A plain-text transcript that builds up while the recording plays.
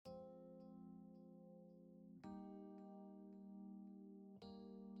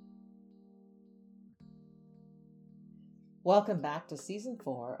Welcome back to Season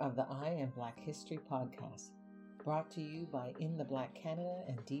 4 of the I Am Black History podcast, brought to you by In the Black Canada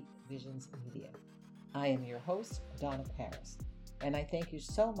and Deep Visions Media. I am your host, Donna Paris, and I thank you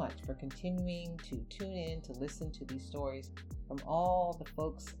so much for continuing to tune in to listen to these stories from all the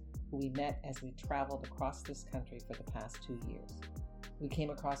folks who we met as we traveled across this country for the past 2 years. We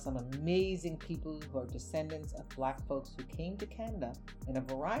came across some amazing people who are descendants of Black folks who came to Canada in a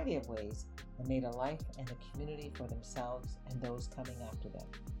variety of ways and made a life and a community for themselves and those coming after them.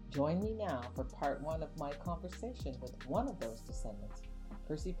 Join me now for part 1 of my conversation with one of those descendants,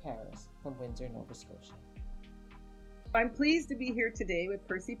 Percy Paris from Windsor, Nova Scotia. I'm pleased to be here today with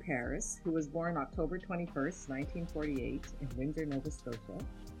Percy Paris, who was born October 21st, 1948 in Windsor, Nova Scotia.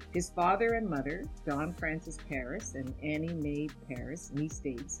 His father and mother, John Francis Paris and Annie Mae Paris, me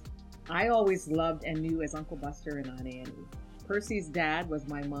states, I always loved and knew as Uncle Buster and Aunt Annie. Percy's dad was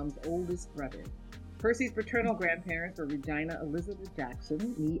my mom's oldest brother. Percy's paternal grandparents were Regina Elizabeth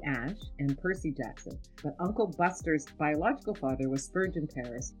Jackson, me Ash, and Percy Jackson, but Uncle Buster's biological father was Spurgeon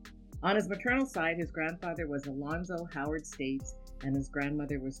Paris. On his maternal side, his grandfather was Alonzo Howard States, and his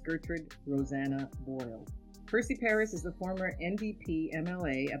grandmother was Gertrude Rosanna Boyle. Percy Paris is the former NDP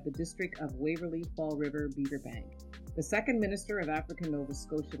MLA of the District of Waverley Fall River Beaverbank, the second Minister of African Nova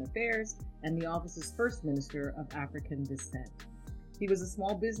Scotian Affairs, and the office's first Minister of African Descent. He was a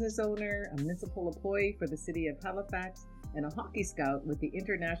small business owner, a municipal employee for the city of Halifax, and a hockey scout with the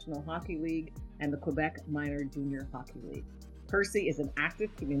International Hockey League and the Quebec Minor Junior Hockey League. Percy is an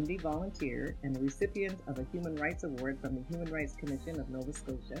active community volunteer and a recipient of a Human Rights Award from the Human Rights Commission of Nova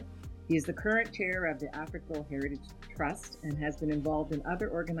Scotia. He is the current chair of the African Heritage Trust and has been involved in other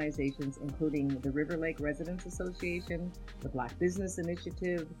organizations including the River Lake Residents Association, the Black Business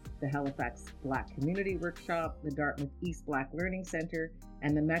Initiative, the Halifax Black Community Workshop, the Dartmouth East Black Learning Center,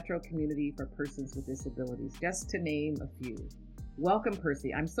 and the Metro Community for Persons with Disabilities, just to name a few. Welcome,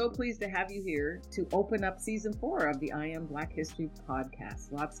 Percy. I'm so pleased to have you here to open up Season 4 of the I Am Black History podcast.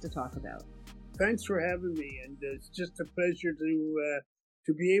 Lots to talk about. Thanks for having me, and it's just a pleasure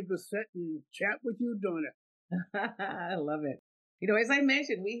to be able to sit and chat with you, Donna. I love it. You know, as I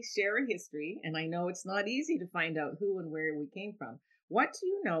mentioned, we share a history, and I know it's not easy to find out who and where we came from. What do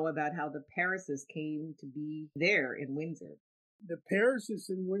you know about how the Parises came to be there in Windsor? The Parises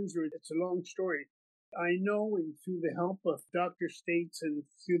in Windsor, it's a long story. I know, and through the help of Dr. States and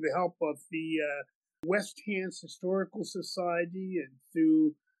through the help of the West Hants Historical Society and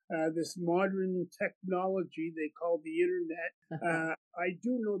through this modern technology they call the internet, I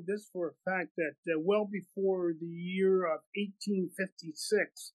do know this for a fact that well before the year of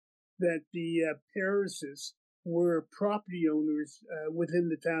 1856, that the Parises were property owners within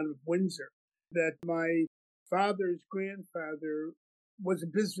the town of Windsor, that my father's grandfather was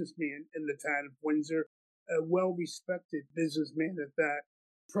a businessman in the town of Windsor, a well-respected businessman at that.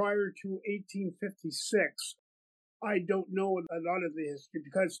 Prior to 1856, I don't know a lot of the history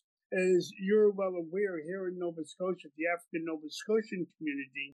because, as you're well aware, here in Nova Scotia, the African Nova Scotian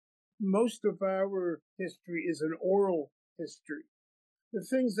community, most of our history is an oral history. The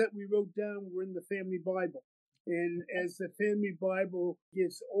things that we wrote down were in the family Bible. And as the family Bible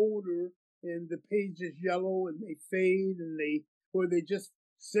gets older and the pages yellow and they fade and they just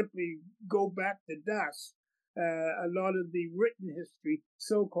simply go back to dust, a lot of the written history,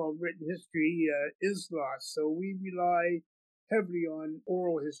 so-called written history, is lost. So we rely heavily on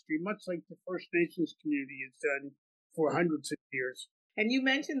oral history, much like the First Nations community has done for hundreds of years. And you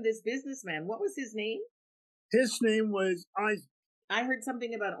mentioned this businessman. What was his name? His name was Isaac. I heard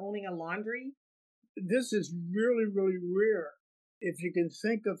something about owning a laundry. This is really, really rare. If you can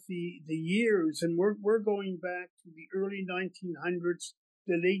think of the years, and we're going back to the early 1900s,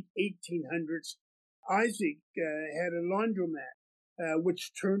 the late 1800s, Isaac had a laundromat,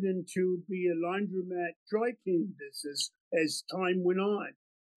 which turned into be a laundromat dry cleaning business as time went on.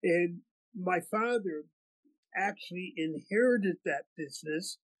 And my father actually inherited that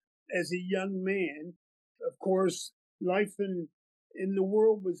business as a young man. Of course, life in the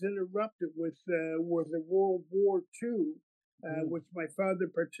world was interrupted with the World War II, which my father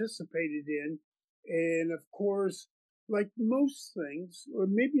participated in. And of course, like most things, or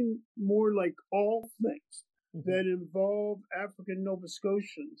maybe more like all things that involve African Nova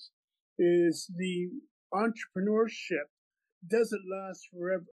Scotians, is the entrepreneurship doesn't last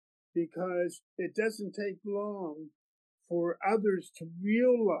forever because it doesn't take long for others to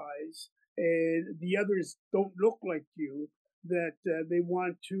realize, and the others don't look like you, that they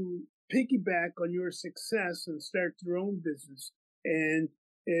want to piggyback on your success and start their own business. And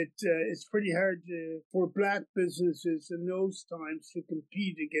it's pretty hard for Black businesses in those times to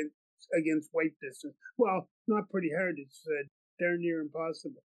compete against against white business. Well, not pretty hard. It's darn near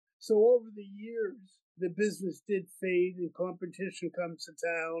impossible. So over the years, the business did fade and competition comes to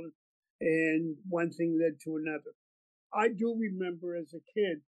town, and one thing led to another. I do remember as a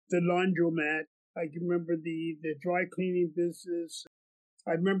kid the laundromat. I can remember the dry cleaning business.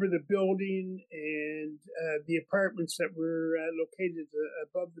 I remember the building and the apartments that were located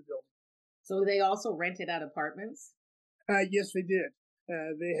above the building. So they also rented out apartments? Yes, they did.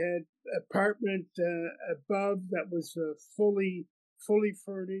 They had apartment above that was fully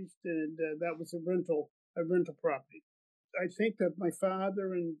furnished, and that was a rental property. I think that my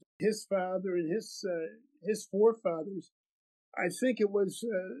father and his forefathers, I think it was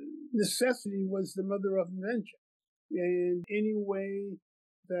necessity was the mother of invention, and any way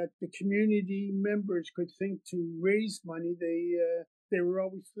that the community members could think to raise money, they were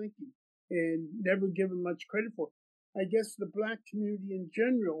always thinking and never given much credit for. I guess the black community in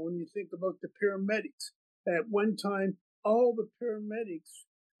general, when you think about the paramedics, at one time, all the paramedics,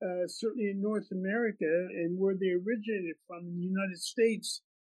 certainly in North America and where they originated from in the United States,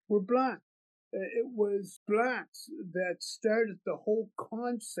 were black. It was blacks that started the whole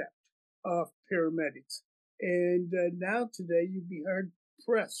concept of paramedics. And now today, you'd be hard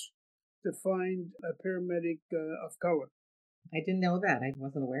pressed to find a paramedic of color. I didn't know that. I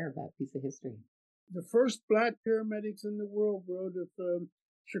wasn't aware of that piece of history. The first black paramedics in the world were out of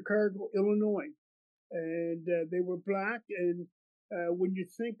Chicago, Illinois. And they were black. And when you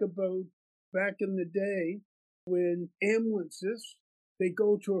think about back in the day, when ambulances, they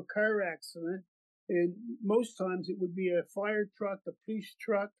go to a car accident, and most times it would be a fire truck, a police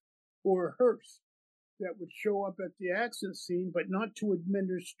truck, or a hearse that would show up at the accident scene, but not to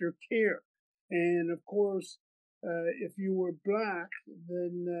administer care. And of course, if you were black,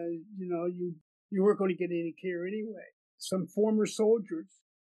 then you weren't going to get any care anyway. Some former soldiers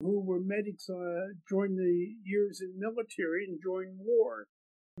who were medics during the years in the military and during war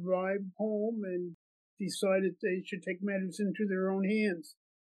arrived home and decided they should take matters into their own hands.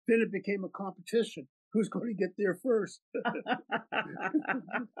 Then it became a competition. Who's going to get there first?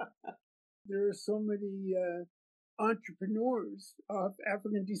 There are so many entrepreneurs of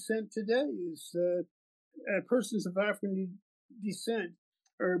African descent today. Persons of African descent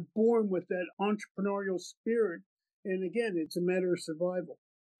are born with that entrepreneurial spirit. And again, it's a matter of survival.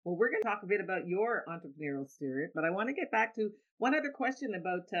 Well, we're going to talk a bit about your entrepreneurial spirit, but I want to get back to one other question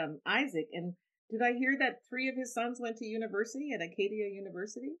about Isaac. And did I hear that 3 of his sons went to university at Acadia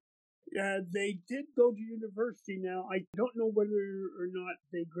University? They did go to university. Now, I don't know whether or not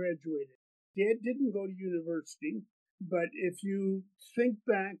they graduated. Dad didn't go to university, but if you think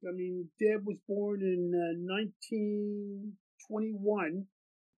back, I mean, Dad was born in 1921.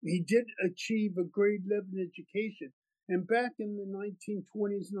 He did achieve a grade 11 education. And back in the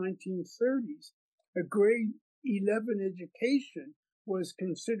 1920s, 1930s, a grade 11 education was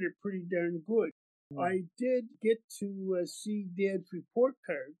considered pretty darn good. I did get to see Dad's report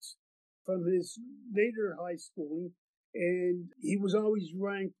cards from his later high schooling, and he was always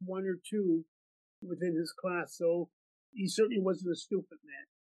ranked 1 or 2 within his class, so he certainly wasn't a stupid man.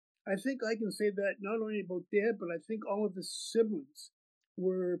 I think I can say that not only about Dad, but I think all of his siblings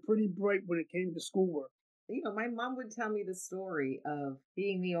were pretty bright when it came to schoolwork. You know, my mom would tell me the story of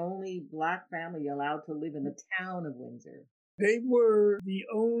being the only black family allowed to live in the town of Windsor. They were the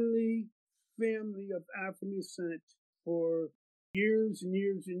only family of African descent for years and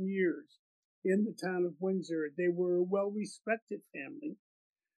years and years in the town of Windsor. They were a well-respected family.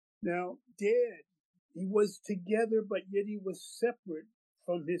 Now, Dad, he was together, but yet he was separate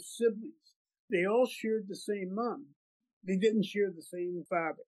from his siblings. They all shared the same mom. They didn't share the same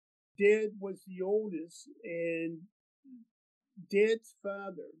father. Dad was the oldest, and Dad's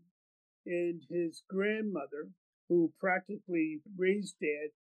father and his grandmother, who practically raised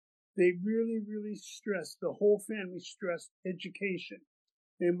Dad, they really, really stressed, the whole family stressed education.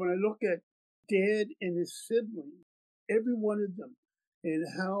 And when I look at Dad and his siblings, every one of them, and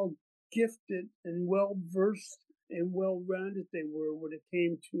how gifted and well-versed and well-rounded they were when it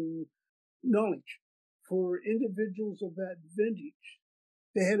came to knowledge. For individuals of that vintage,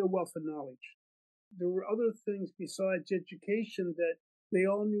 they had a wealth of knowledge. There were other things besides education that they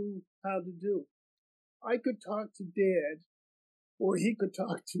all knew how to do. I could talk to Dad, or he could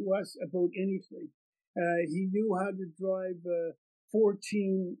talk to us about anything. He knew how to drive a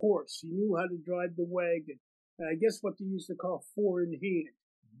 14 horse. He knew how to drive the wagon. I guess what they used to call 4 in hand.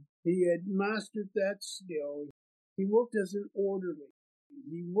 He had mastered that skill. He worked as an orderly.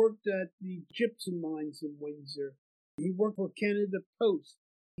 He worked at the gypsum mines in Windsor. He worked for Canada Post.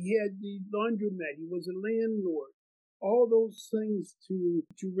 He had the laundromat. He was a landlord. all those things to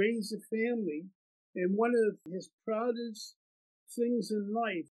raise a family. And one of his proudest things in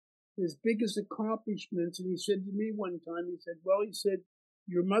life, his biggest accomplishments, and he said to me one time, he said,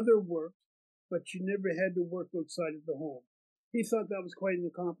 your mother worked, but you never had to work outside of the home. He thought that was quite an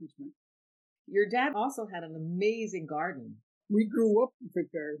accomplishment. Your dad also had an amazing garden. We grew up with a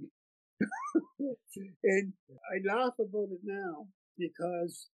garden. And I laugh about it now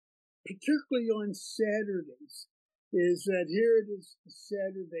because, particularly on Saturdays, is that here it is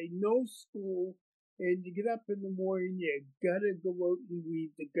Saturday, no school, and you get up in the morning, you gotta go out and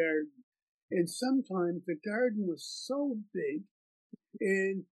weed the garden. And sometimes the garden was so big,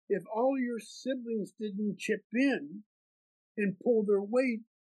 and if all your siblings didn't chip in and pull their weight,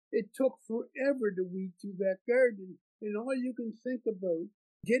 it took forever to weed through that garden. And all you can think about,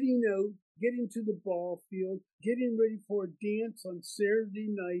 getting out, getting to the ball field, getting ready for a dance on Saturday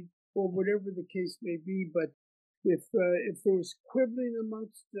night, or whatever the case may be. But if there was quibbling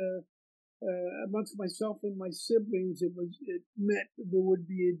amongst myself and my siblings, it meant there would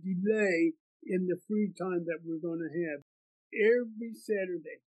be a delay in the free time that we're going to have every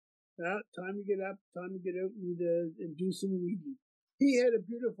Saturday. Time to get up, time to get out and do some weeding. He had a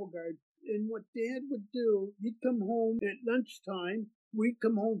beautiful garden, and what Dad would do, he'd come home at lunchtime. We'd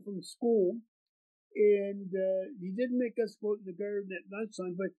come home from school, and he didn't make us go out in the garden at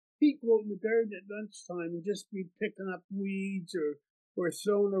lunchtime, but he'd go out in the garden at lunchtime and just be picking up weeds or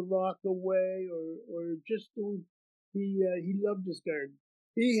throwing a rock away or just doing. He loved his garden.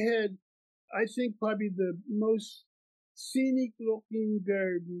 He had, I think, probably the most scenic looking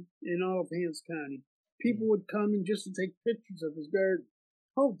garden in all of Hants County. People would come in just to take pictures of his garden.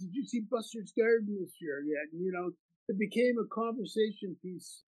 Oh, did you see Buster's garden this year yet? And, it became a conversation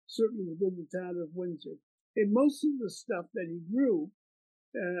piece, certainly within the town of Windsor. And most of the stuff that he grew,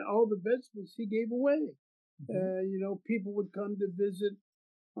 all the vegetables, he gave away. Mm-hmm. People would come to visit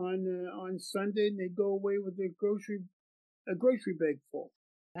on Sunday, and they'd go away with a grocery bag full.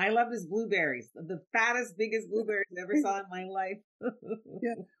 I loved his blueberries, the fattest, biggest blueberries I ever saw in my life.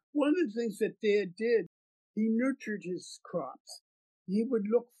 Yeah. One of the things that Dad did, he nurtured his crops. He would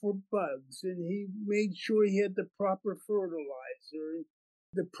look for bugs, and he made sure he had the proper fertilizer,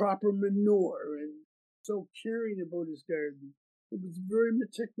 the proper manure, and so caring about his garden. It was very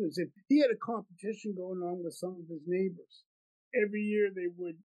meticulous. He had a competition going on with some of his neighbors. Every year they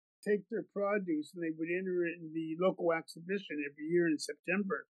would take their produce and they would enter it in the local exhibition every year in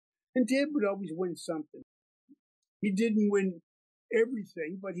September. And Dad would always win something. He didn't win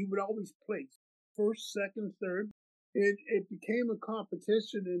everything, but he would always place first, second, third. It became a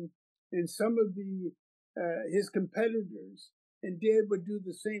competition, and some of his competitors and Dad would do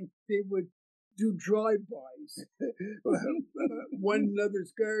the same. They would do drive-bys, one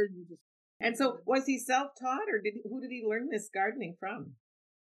another's gardens. And so, was he self-taught, or who did he learn this gardening from?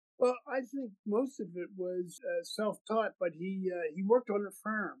 Well, I think most of it was self-taught, but he worked on a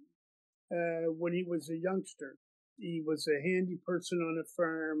farm when he was a youngster. He was a handy person on a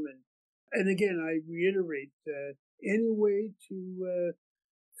farm, and again, I reiterate, anyway to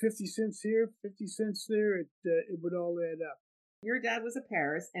 50 cents here, 50 cents there, it would all add up. Your dad was a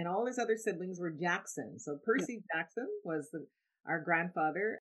Paris, and all his other siblings were Jackson. So Percy Jackson was our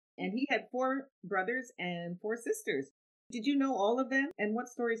grandfather, and he had 4 brothers and 4 sisters. Did you know all of them? And what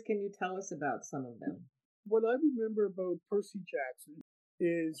stories can you tell us about some of them? What I remember about Percy Jackson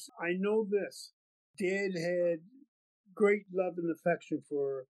is I know this. Dad had great love and affection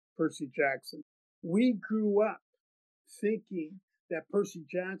for Percy Jackson. We grew up thinking that Percy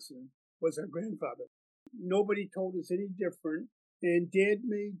Jackson was our grandfather. Nobody told us any different, and Dad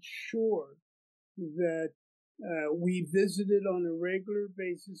made sure that we visited on a regular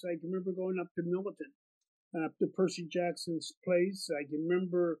basis. I can remember going up to Milton, up to Percy Jackson's place. I can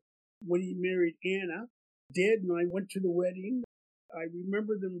remember when he married Anna. Dad and I went to the wedding. I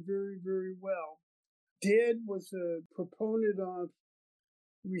remember them very, very well. Dad was a proponent of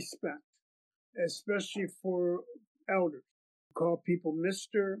respect, especially for elders. Call people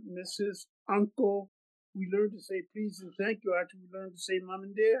Mr., Mrs., Uncle. We learned to say please and thank you after we learned to say Mom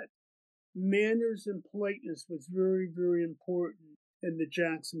and Dad. Manners and politeness was very, very important in the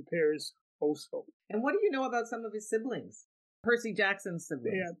Jackson Paris household. And what do you know about some of his siblings? Percy Jackson's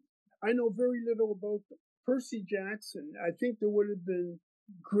siblings. Yeah, I know very little about them. Percy Jackson, I think there would have been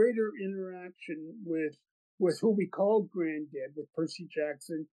greater interaction with who we called Granddad, with Percy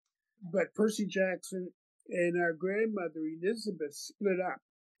Jackson. But Percy Jackson and our grandmother, Elizabeth, split up.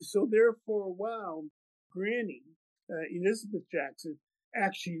 So there for a while, Granny, Elizabeth Jackson,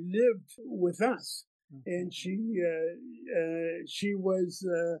 actually lived with us. And she was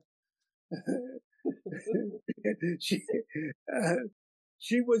she uh,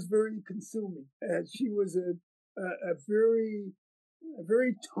 she was very consuming. She was a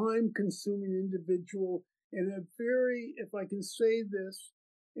very time consuming individual, and a very, if I can say this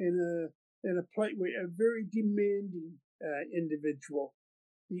in a polite way, a very demanding individual.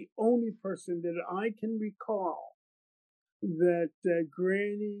 The only person that I can recall that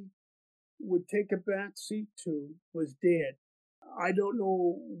Granny would take a back seat to was Dad. I don't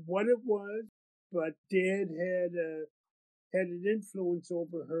know what it was, but Dad had an influence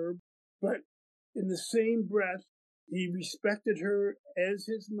over her. But in the same breath, he respected her as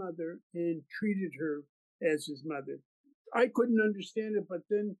his mother and treated her as his mother. I couldn't understand it, but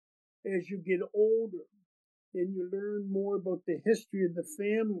then as you get older and you learn more about the history of the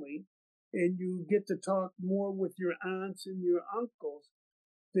family and you get to talk more with your aunts and your uncles,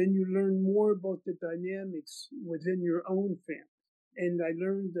 then you learn more about the dynamics within your own family. And I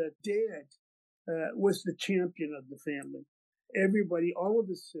learned that Dad was the champion of the family. Everybody, all of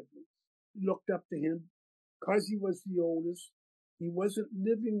his siblings, looked up to him because he was the oldest. He wasn't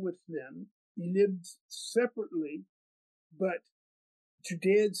living with them. He lived separately, but to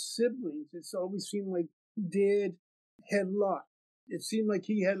Dad's siblings, it's always seemed like Dad had a lot. It seemed like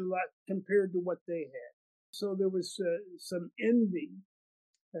he had a lot compared to what they had. So there was some envy,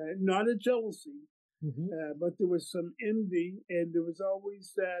 not a jealousy, but there was some envy, and there was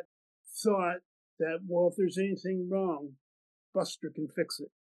always that thought that, well, if there's anything wrong, Buster can fix it.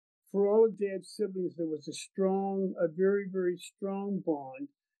 For all of Dad's siblings, there was a very, very strong bond.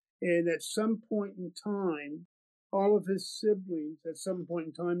 And at some point in time, all of his siblings at some point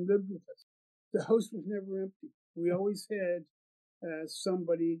in time lived with us. The house was never empty. We always had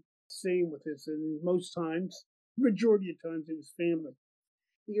somebody staying with us, and most times, majority of times, it was family.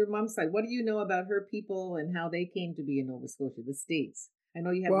 Your mom's side, what do you know about her people and how they came to be in Nova Scotia, the States? I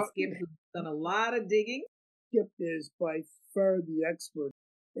know you have Skip who's done a lot of digging. Skip is by far the expert.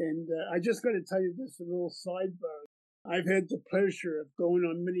 And I just got to tell you this, a little sidebar. I've had the pleasure of going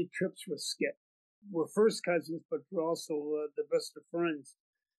on many trips with Skip. We're first cousins, but we're also the best of friends.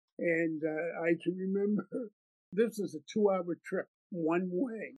 And I can remember this was a 2-hour trip one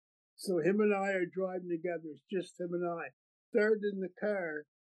way. So him and I are driving together. It's just him and I. Started in the car,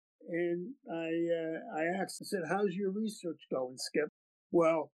 and I asked, I said, how's your research going, Skip?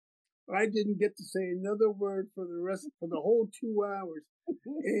 Well, I didn't get to say another word for the whole 2 hours.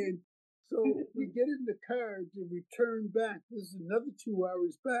 And so we get in the car to return back. This is another 2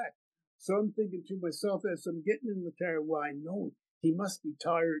 hours back. So I'm thinking to myself as I'm getting in the car, well, I know he must be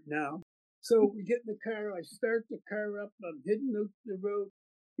tired now. So we get in the car. I start the car up. I'm heading out the road.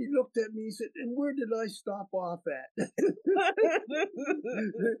 He looked at me. He said, and where did I stop off at? It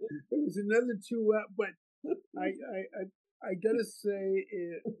was another 2 hours. But I gotta say,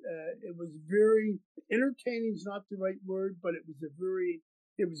 it was very entertaining. Is not the right word, but it was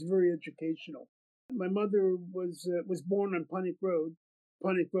very educational. My mother was born on Punick Road,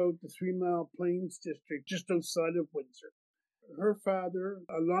 the 3 Mile Plains district, just outside of Windsor. Her father,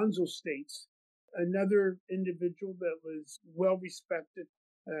 Alonzo States, another individual that was well respected,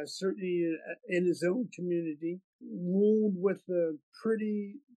 certainly in his own community, ruled with a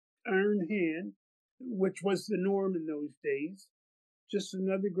pretty iron hand, which was the norm in those days. Just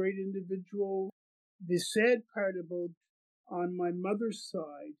another great individual. The sad part about on my mother's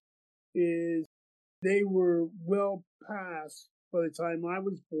side is they were well past by the time I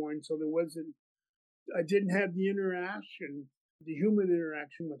was born, so I didn't have the human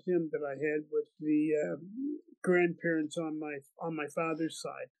interaction with him that I had with the grandparents on my father's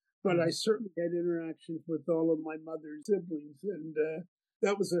side. But I certainly had interactions with all of my mother's siblings, and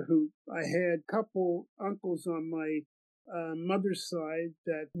that was a hoot. I had a couple uncles on my mother's side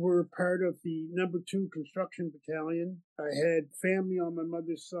that were part of the number 2 construction battalion. I had family on my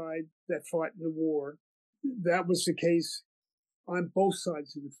mother's side that fought in the war. That was the case on both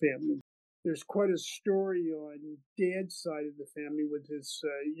sides of the family. There's quite a story on Dad's side of the family with his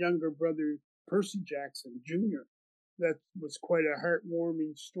younger brother, Percy Jackson Jr. That was quite a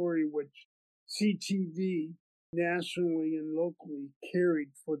heartwarming story, which CTV nationally and locally carried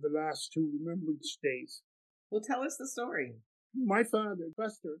for the last 2 Remembrance Days. Well, tell us the story. My father,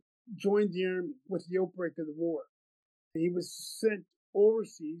 Buster, joined the Army with the outbreak of the war. He was sent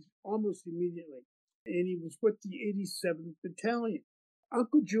overseas almost immediately, and he was with the 87th Battalion.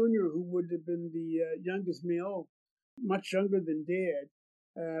 Uncle Junior, who would have been the youngest male, much younger than Dad,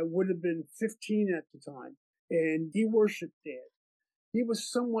 would have been 15 at the time, and he worshipped Dad. He was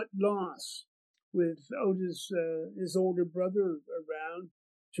somewhat lost without his older brother around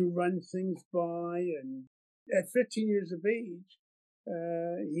to run things by, and at 15 years of age,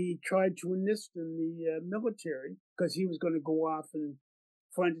 he tried to enlist in the military because he was going to go off and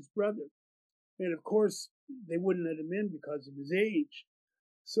find his brother. And of course, they wouldn't let him in because of his age.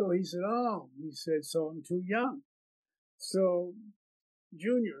 So he said, so I'm too young. So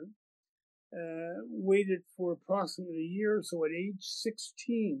Junior waited for approximately a year or so. At age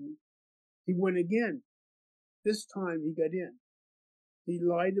 16, he went again. This time he got in. He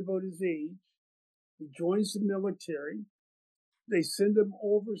lied about his age. He joins the military. They send him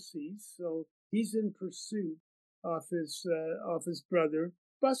overseas, so he's in pursuit of his brother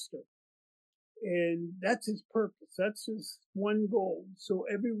Buster, and that's his purpose. That's his one goal. So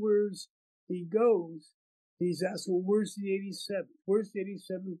everywhere he goes, he's asking, "Where's the 87th? Where's the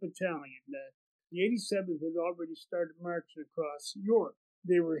 87th Battalion?" The 87th had already started marching across Europe.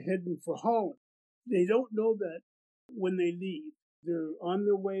 They were heading for Holland. They don't know that when they leave. They're on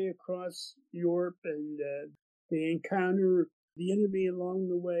their way across Europe, and they encounter the enemy along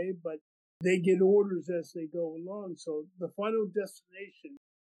the way, but they get orders as they go along. So the final destination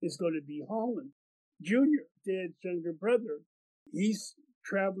is going to be Holland. Junior, Dad's younger brother, he's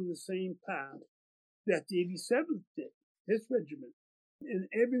traveling the same path that the 87th did, his regiment. And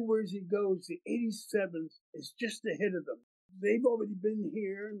everywhere he goes, the 87th is just ahead of them. They've already been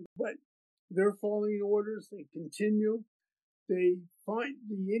here, but they're following orders. They continue. They find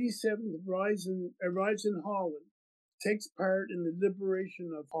the 87th arrives in Holland, takes part in the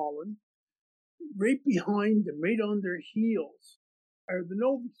liberation of Holland. Right behind them, right on their heels, are the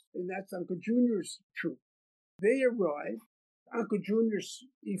nobles, and that's Uncle Junior's troop. They arrive. Uncle Junior,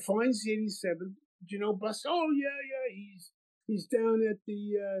 he finds the 87th. Bus. Oh yeah, he's down at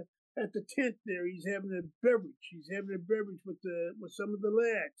the tent there. He's having a beverage. He's having a beverage with some of the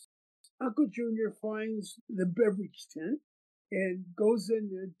lads. Uncle Junior finds the beverage tent and goes in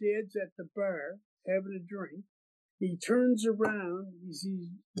there. Dad's at the bar having a drink. He turns around. He sees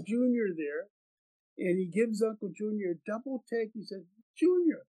Junior there, and he gives Uncle Junior a double take. He says,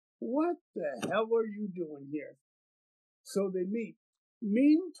 "Junior, what the hell are you doing here?" So they meet.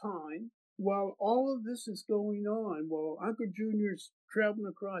 Meantime, while all of this is going on, while Uncle Junior's traveling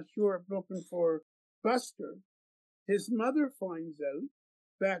across Europe looking for Buster, his mother finds out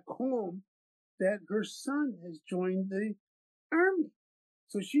back home that her son has joined the army.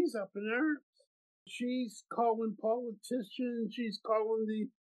 So she's up in arms. She's calling politicians. She's calling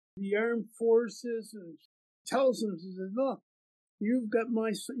the armed forces, and tells them, she says, "Look, you got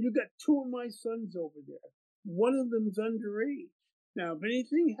two of my sons over there. One of them's underage. Now, if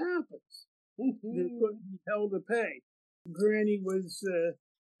anything happens, they're going to be hell to pay." Granny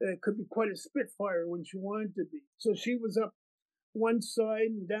could be quite a spitfire when she wanted to be. So she was up one side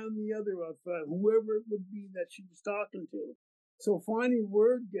and down the other of whoever it would be that she was talking to. So finally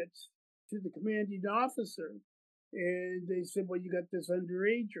word gets to the commanding officer, and they said, "Well, you got this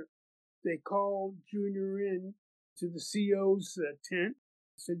underager." They called Junior in to the CO's tent.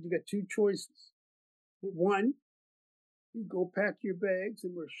 Said, "You got two choices. One, you go pack your bags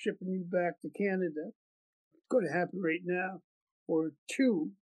and we're shipping you back to Canada. It's going to happen right now. Or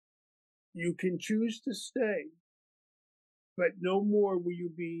two, you can choose to stay, but no more will you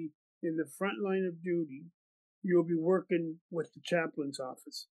be in the front line of duty. You'll be working with the chaplain's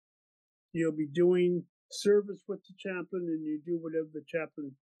office. You'll be doing service with the chaplain, and you do whatever the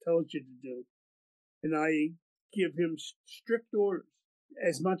chaplain tells you to do." And I give him strict orders,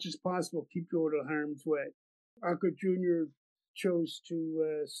 as much as possible, keep you out of harm's way. Uncle Junior chose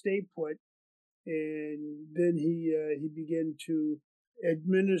to stay put, and then he began to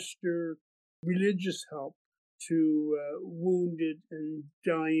administer religious help to wounded and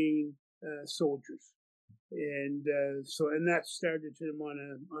dying soldiers, and that started him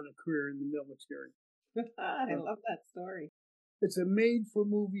on a career in the military. I love that story. It's a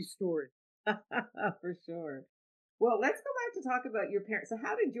made-for-movie story. For sure. Well, let's go back to talk about your parents. So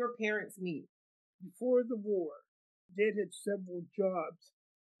how did your parents meet? Before the war, Dad had several jobs.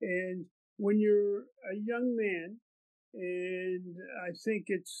 And when you're a young man, and I think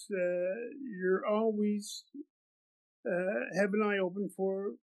it's, you're always have an eye open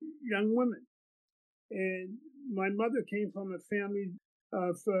for young women. And my mother came from a family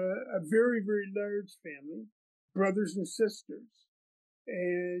of a very, very large family, brothers and sisters.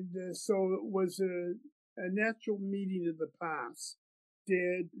 And so it was a natural meeting of the past.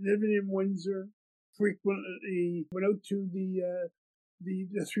 Dad, living in Windsor, frequently went out to the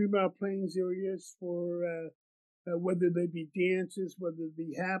 3 Mile Plains areas for whether they be dances, whether they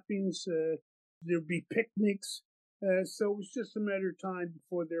be happenings, there'd be picnics. So it was just a matter of time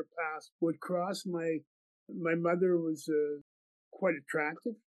before their paths would cross. My mother was quite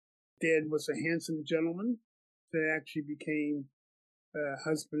attractive. Dad was a handsome gentleman. They actually became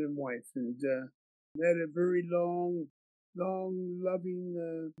husband and wife, and they had a very long,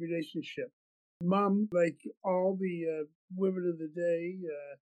 loving relationship. Mom, like all the women of the day,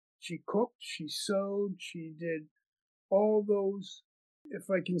 she cooked, she sewed, she did all those, if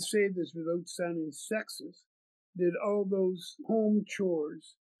I can say this without sounding sexist, did all those home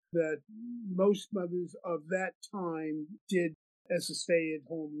chores that most mothers of that time did as a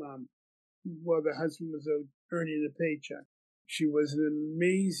stay-at-home mom while the husband was out earning a paycheck. She was an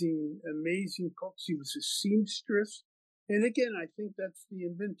amazing cook. She was a seamstress. And again, I think that's the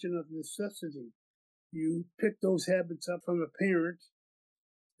invention of necessity. You pick those habits up from a parent.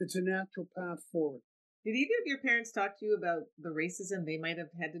 It's a natural path forward. Did either of your parents talk to you about the racism they might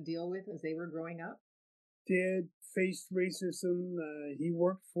have had to deal with as they were growing up? Dad faced racism. He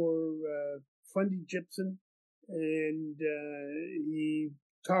worked for Fundy Gibson, and he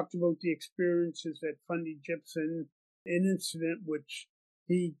talked about the experiences at Fundy Gibson, an incident which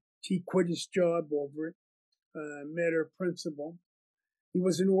he quit his job over it, met our principal. He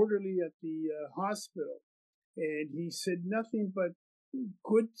was an orderly at the hospital, and he said nothing but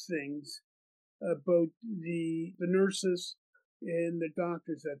good things about the nurses and the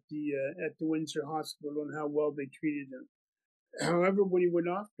doctors at the Windsor Hospital and how well they treated him. However, when he went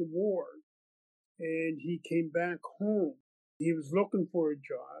off to war and he came back home, he was looking for a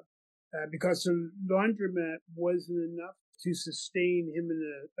job because the laundromat wasn't enough to sustain him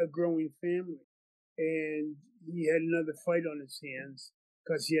and a growing family. And he had another fight on his hands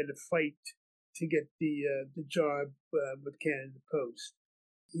because he had to fight to get the job with Canada Post.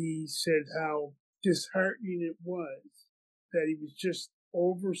 He said how disheartening it was that he was just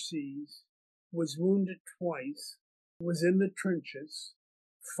overseas, was wounded twice, was in the trenches,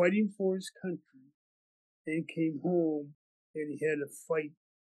 fighting for his country, and came home and he had to fight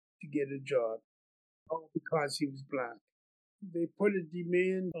to get a job, all because he was black. They put a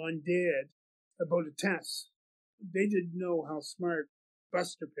demand on Dad about a test. They didn't know how smart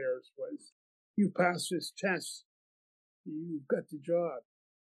Buster Paris was. You pass this test, you got the job.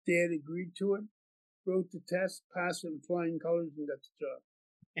 Dad agreed to it, wrote the test, passed it in flying colors, and got the job.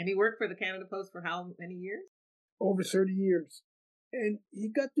 And he worked for the Canada Post for how many years? Over 30 years. And he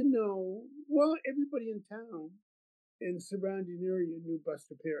got to know, well, everybody in town and the surrounding area knew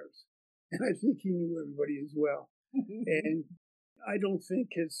Buster Paris. And I think he knew everybody as well. And I don't think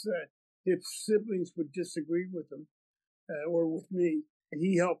his siblings would disagree with him or with me. And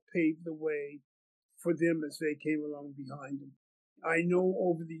he helped pave the way for them as they came along behind him. I know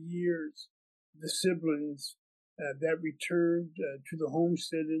over the years, the siblings that returned to the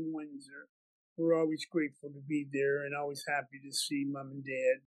homestead in Windsor were always grateful to be there and always happy to see Mom and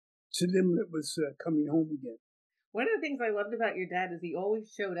Dad. To them, it was coming home again. One of the things I loved about your dad is he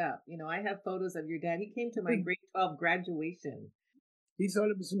always showed up. You know, I have photos of your dad. He came to my grade 12 graduation. He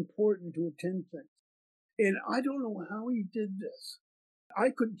thought it was important to attend things. And I don't know how he did this. I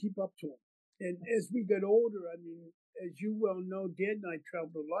couldn't keep up to him. And as we got older, I mean, as you well know, Dad and I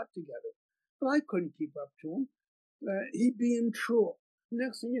traveled a lot together, but I couldn't keep up to him. He'd be in Truro.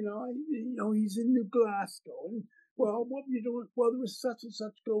 Next thing you know, he's in New Glasgow. And, well, what were you doing? Well, there was such and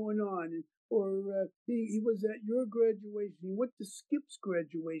such going on. And, or he was at your graduation. He went to Skip's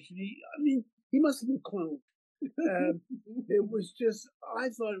graduation. He must have been cloned. It was just, I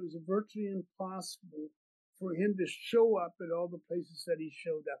thought it was virtually impossible for him to show up at all the places that he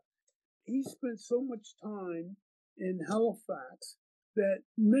showed up. He spent so much time in Halifax that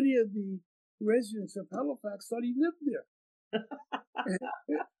many of the residents of Halifax thought he lived there.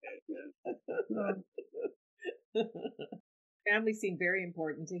 Family seemed very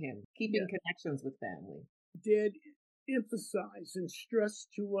important to him, keeping connections with family. Dad emphasized and stressed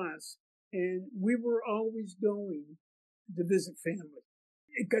to us, and we were always going to visit family.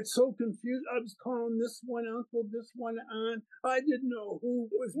 It got so confused. I was calling this one uncle, this one aunt. I didn't know who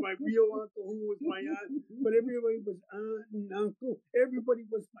was my real uncle, who was my aunt, but everybody was aunt and uncle. Everybody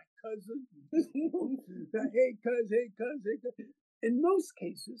was my cousin. Hey, cuz. In most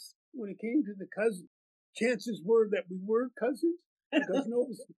cases, when it came to the cousin, chances were that we were cousins because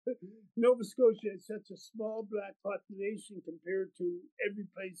Nova Scotia is such a small black population compared to every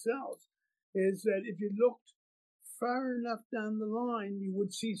place else, is that if you looked far enough down the line, you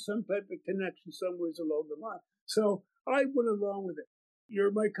would see some type of connection somewhere along the line. So I went along with it.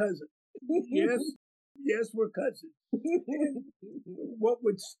 You're my cousin. Yes, we're cousins. And what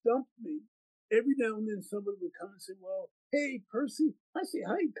would stump me, every now and then somebody would come and say, well, hey, Percy. I say,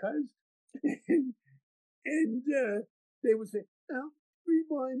 hi, cuz. and they would say, now,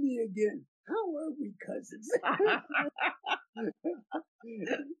 remind me again, how are we cousins?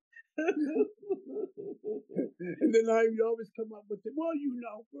 And then I would always come up with it. Well,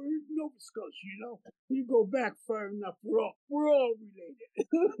 we're in Nova Scotia. You go back far enough, we're all related.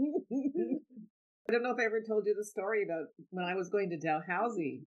 I don't know if I ever told you the story about when I was going to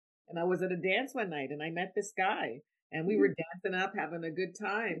Dalhousie, and I was at a dance one night, and I met this guy, and we were dancing up, having a good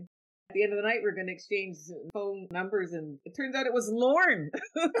time. At the end of the night, we're going to exchange phone numbers, and it turns out it was Lorne.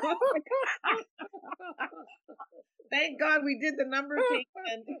 Thank God we did the number thing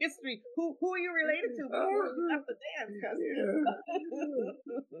and history. Who are you related to before we left the dance?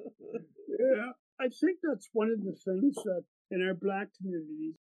 Yeah, I think that's one of the things that in our Black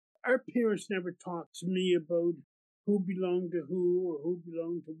communities, our parents never talked to me about who belonged to who or who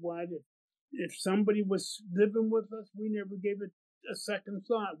belonged to what. If somebody was living with us, we never gave it a second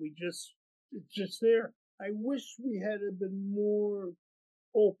thought. It's just there. I wish we had been more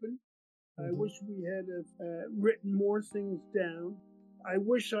open. I wish we had written more things down. I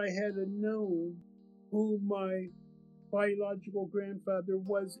wish I had known who my biological grandfather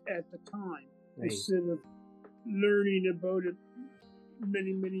was at the time, instead of learning about it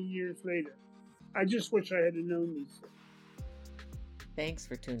many, many years later. I just wish I had known these things. Thanks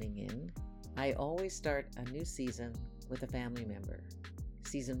for tuning in. I always start a new season with a family member.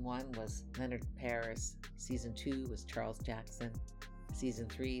 Season 1 was Leonard Paris. Season 2 was Charles Jackson. Season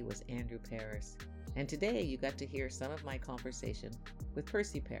 3 was Andrew Paris. And today you got to hear some of my conversation with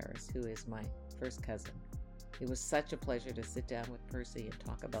Percy Paris, who is my first cousin. It was such a pleasure to sit down with Percy and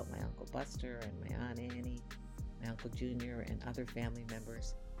talk about my Uncle Buster and my Aunt Annie, my Uncle Junior, and other family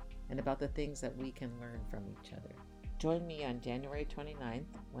members, and about the things that we can learn from each other. Join me on January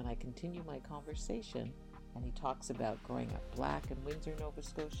 29th when I continue my conversation and he talks about growing up Black in Windsor, Nova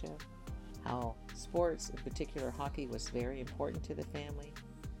Scotia, how sports, in particular hockey, was very important to the family,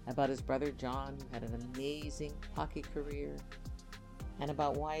 about his brother John, who had an amazing hockey career, and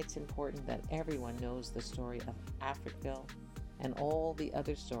about why it's important that everyone knows the story of Africville and all the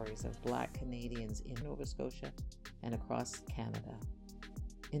other stories of Black Canadians in Nova Scotia and across Canada.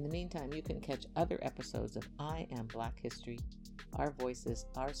 In the meantime, you can catch other episodes of I Am Black History, Our Voices,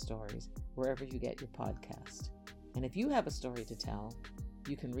 Our Stories, wherever you get your podcast. And if you have a story to tell,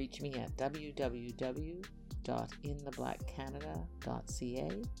 you can reach me at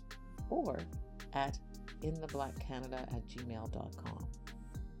www.intheblackcanada.ca or at intheblackcanada@gmail.com.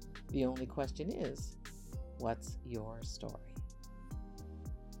 The only question is, what's your story?